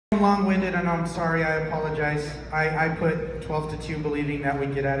going long-winded, and I'm sorry, I apologize. I put 12 to 2 believing that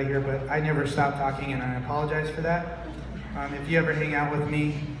we'd get out of here, but I never stopped talking, and I apologize for that. If you ever hang out with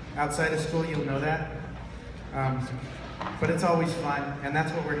me outside of school, you'll know that. But it's always fun, and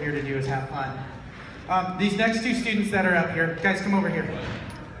that's what we're here to do, is have fun. These next two students that are up here, guys, come over here.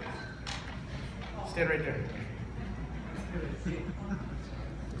 Stand right there.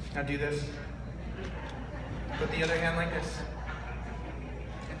 Now do this. Put the other hand like this.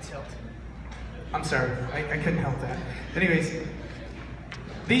 And tilt. I'm sorry, I couldn't help that. Anyways,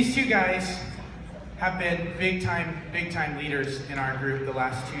 these two guys have been big time leaders in our group the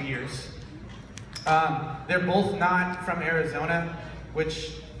last 2 years. They're both not from Arizona,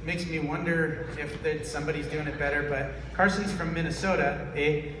 which makes me wonder if somebody's doing it better, but Carson's from Minnesota,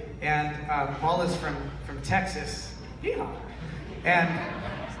 and Paul is from Texas. Yeah. And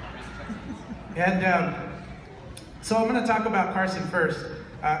so I'm going to talk about Carson first.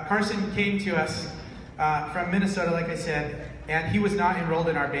 Carson came to us from Minnesota, like I said, and he was not enrolled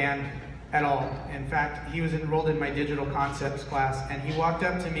in our band at all. In fact, he was enrolled in my digital concepts class, and he walked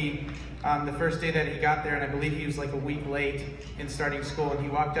up to me the first day that he got there, and I believe he was like a week late in starting school, and he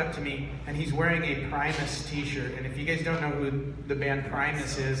walked up to me, and he's wearing a Primus t-shirt. And if you guys don't know who the band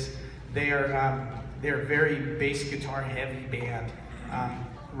Primus is, they're a very bass guitar heavy band,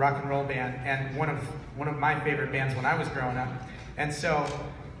 rock and roll band, and one of my favorite bands when I was growing up. And so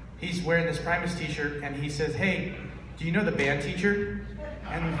he's wearing this Primus t-shirt, and he says, "Hey, do you know the band teacher?"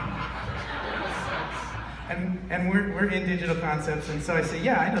 And we're in digital concepts, and so I say,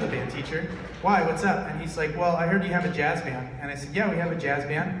 "Yeah, I know the band teacher. Why? What's up?" And he's like, "Well, I heard you have a jazz band." And I said, "Yeah, we have a jazz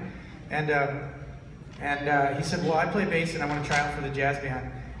band." And he said, "Well, I play bass, and I want to try out for the jazz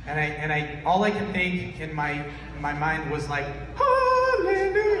band." And I all I could think in my mind was like,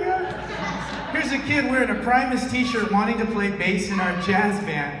 "Hallelujah! Here's a kid wearing a Primus t-shirt wanting to play bass in our jazz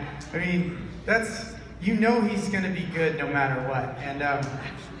band." I mean, that's, you know, he's going to be good no matter what.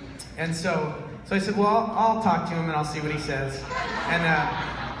 And so I said, "Well, I'll talk to him and I'll see what he says."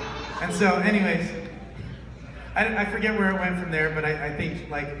 And so, anyways, I forget where it went from there, but I think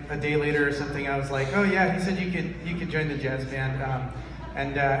like a day later or something, I was like, "Oh yeah, he said you could join the jazz band."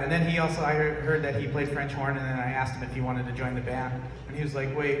 And then he also, I heard that he played French horn, and then I asked him if he wanted to join the band, and he was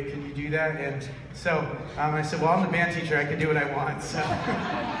like, "Wait, can you do that?" And so I said, "Well, I'm the band teacher, I can do what I want." So,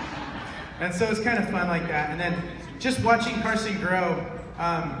 and so it's kind of fun like that. And then just watching Carson grow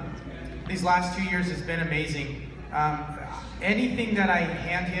these last 2 years has been amazing. Anything that I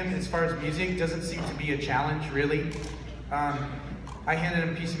hand him as far as music doesn't seem to be a challenge, really. I handed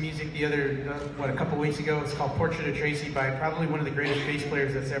him a piece of music a couple weeks ago. It's called Portrait of Tracy by probably one of the greatest bass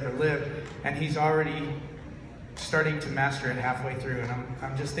players that's ever lived. And he's already starting to master it halfway through. And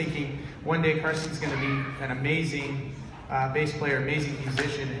I'm just thinking one day Carson's going to be an amazing bass player, amazing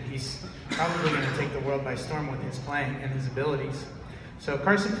musician, and he's probably going to take the world by storm with his playing and his abilities. So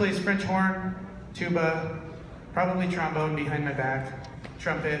Carson plays French horn, tuba, probably trombone behind my back,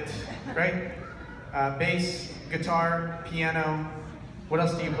 trumpet, right? Bass, guitar, piano. What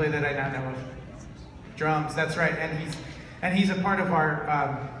else do you play that I not know of? Drums, that's right. And he's a part of our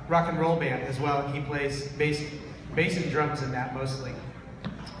rock and roll band as well. He plays bass and drums in that mostly.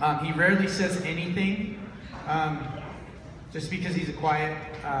 He rarely says anything, just because he's a quiet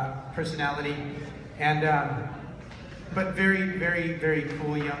personality, but very, very, very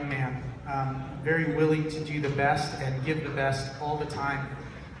cool young man. Very willing to do the best and give the best all the time.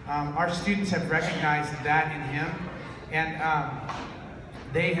 Our students have recognized that in him, and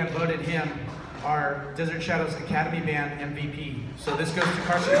they have voted him our Desert Shadows Academy Band MVP. So this goes to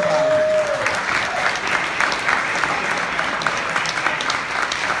Carson.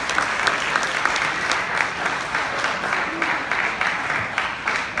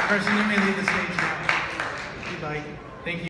 Carson, you may leave the stage now, if you'd like. Thank you.